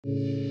Hey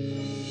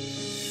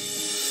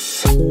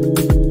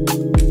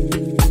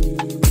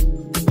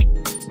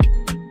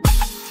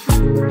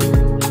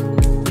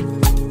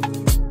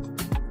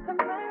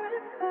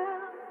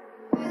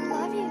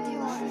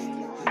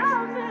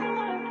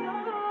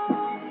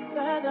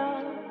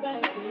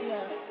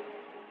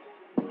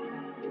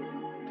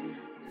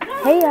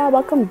y'all,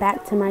 welcome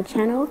back to my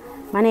channel.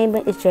 My name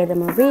is Jada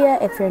Maria.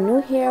 If you're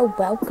new here,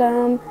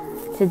 welcome.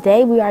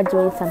 Today we are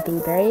doing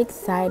something very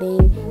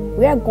exciting.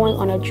 We are going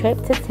on a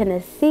trip to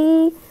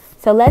Tennessee.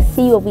 So let's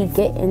see what we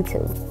get into.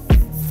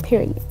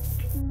 Period.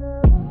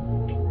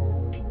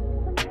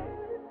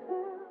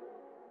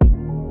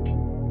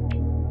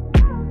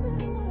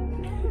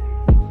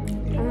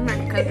 Oh,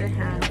 my cousin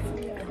house.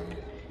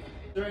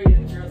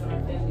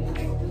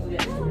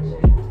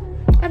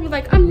 I'd be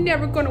like, I'm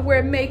never gonna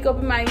wear makeup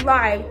in my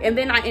life, and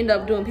then I end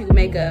up doing people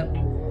makeup.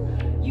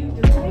 You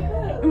do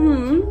makeup?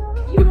 Mm-hmm.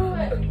 You know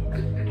what?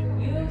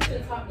 You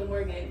should talk to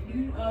Morgan.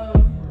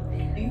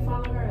 Do you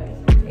follow her?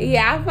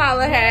 Yeah, I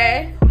follow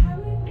her.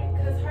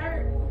 Cause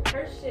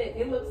her shit,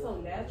 it looks so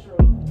natural,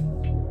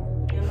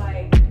 and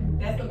like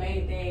that's the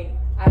main thing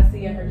I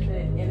see in her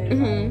shit, and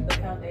it's like the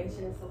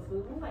foundation is so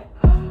smooth. I'm like,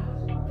 oh,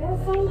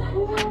 that's so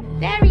cool.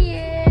 There he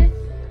is,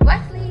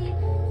 Wesley.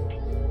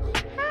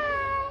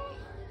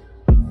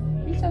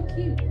 He's so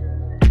cute.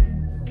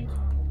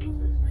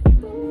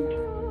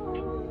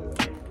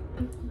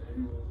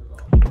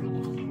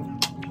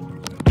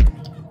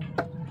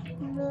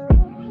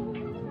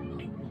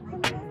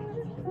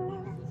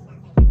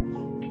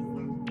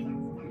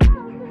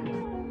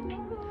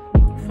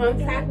 Fun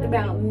fact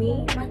about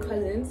me and my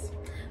cousins.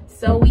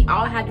 So we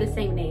all have the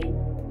same name.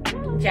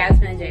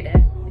 Jasmine and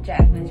Jada.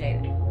 Jasmine and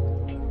Jada.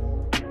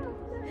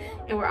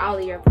 And we're all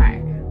a year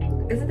apart.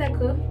 Isn't that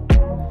cool?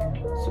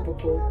 Super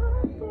cool.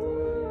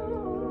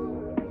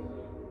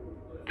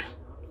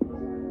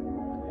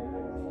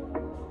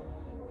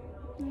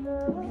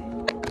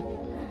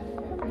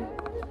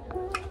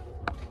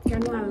 Y'all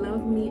know I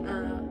love me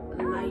a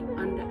light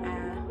under eye.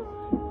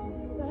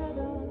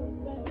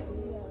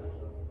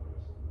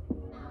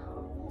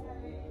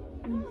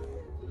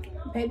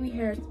 Baby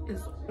hair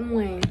is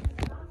on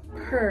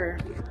her.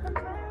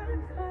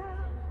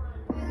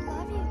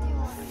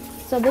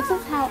 So this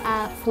is how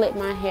I flip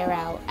my hair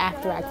out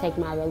after I take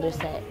my roller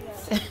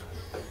sets.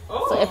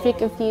 So if you're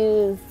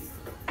confused,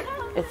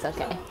 it's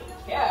okay.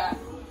 Yeah.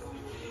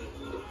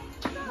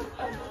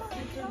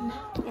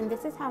 And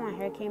this is how my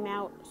hair came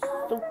out.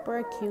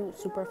 Super cute,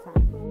 super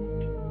fun.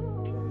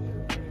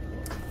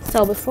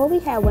 So before we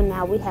had one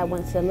out, we had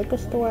one to the liquor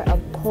store.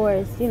 Of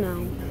course, you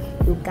know,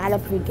 you gotta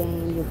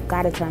pregame, you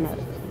gotta turn up.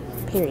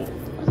 Period.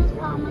 It's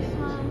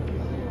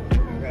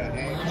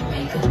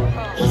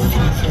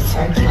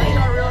time for twerk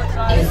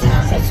time. It's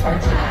time for twerk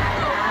time.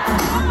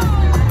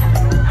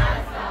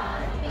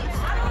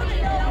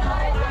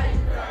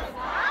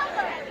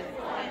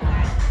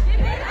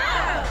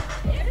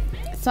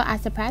 So I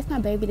surprised my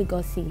baby to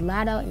go see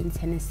Latto in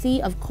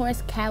Tennessee. Of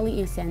course, Callie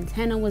and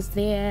Santana was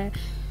there.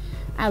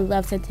 I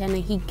love Santana.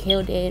 He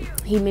killed it.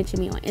 He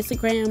mentioned me on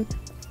Instagram.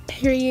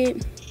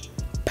 Period.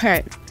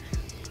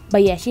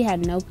 But yeah, she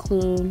had no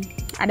clue.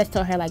 I just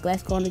told her, like,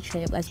 let's go on a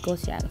trip. Let's go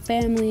see our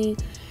family.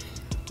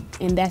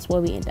 And that's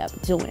what we ended up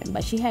doing.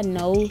 But she had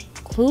no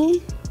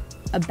clue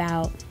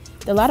about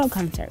the Latto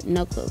concert.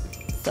 No clue.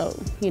 So,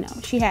 you know,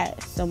 she had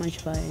so much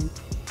fun.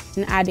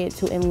 And I did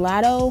too. And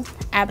Latto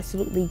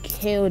absolutely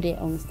killed it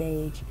on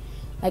stage.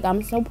 Like,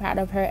 I'm so proud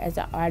of her as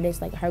an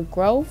artist. Like, her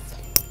growth.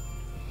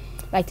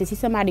 Like, to see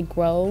somebody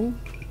grow,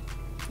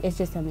 it's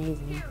just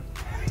amazing.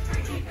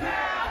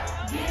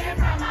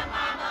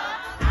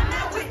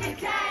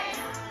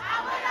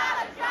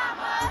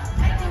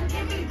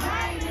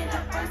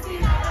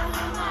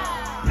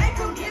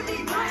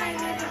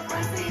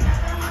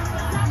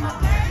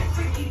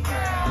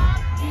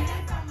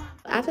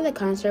 After the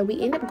concert,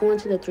 we ended up going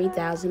to the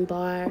 3000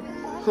 bar,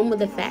 home of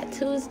the Fat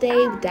Tuesday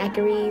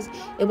daiquiris.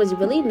 It was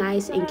really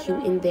nice and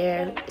cute in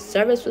there.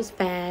 Service was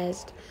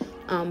fast.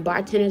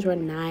 Bartenders were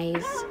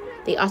nice.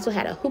 They also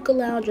had a hookah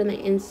lounge on the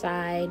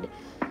inside.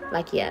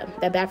 Like, yeah,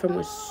 that bathroom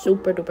was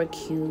super duper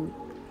cute.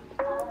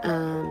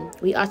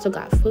 We also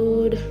got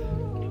food.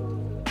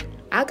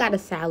 I got a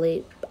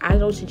salad. I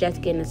don't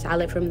suggest getting a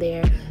salad from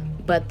there,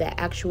 but the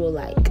actual,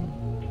 like,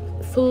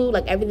 food,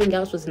 like, everything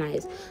else was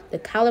nice. The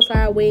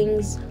cauliflower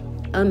wings,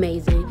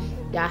 amazing.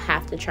 Y'all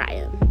have to try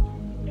them.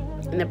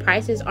 And the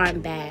prices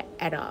aren't bad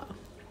at all.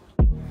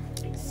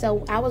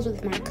 So I was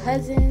with my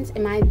cousins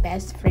and my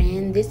best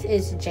friend. This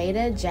is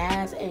Jada,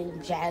 Jazz,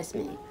 and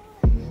Jasmine.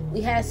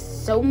 We had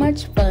so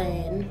much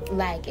fun.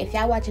 Like, if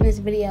y'all watching this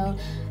video,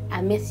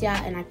 I miss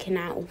y'all and I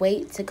cannot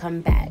wait to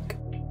come back.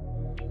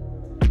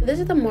 This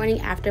is the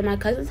morning after. My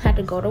cousins had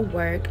to go to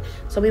work,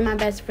 so me and my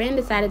best friend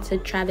decided to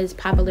try this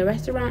popular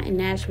restaurant in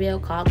Nashville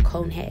called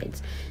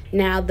Conehead.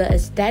 Now, the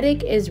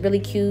aesthetic is really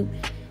cute,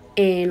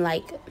 and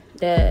like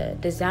the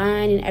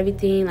design and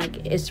everything,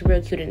 like, it's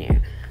real cute in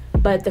there.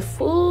 But the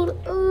food,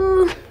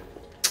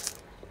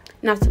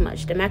 not so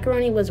much. The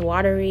macaroni was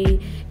watery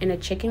and the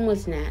chicken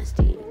was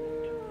nasty.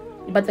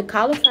 But the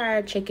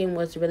cauliflower chicken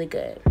was really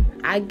good.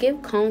 I give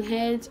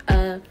Coneheads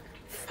a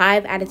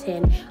 5 out of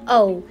 10.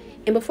 Oh,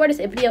 and before this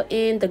video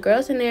ends, the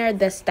girls in there,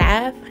 the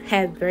staff,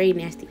 have very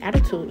nasty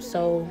attitudes.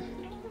 So,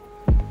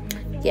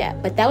 yeah.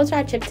 But that was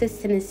our trip to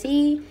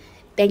Tennessee.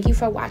 Thank you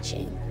for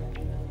watching.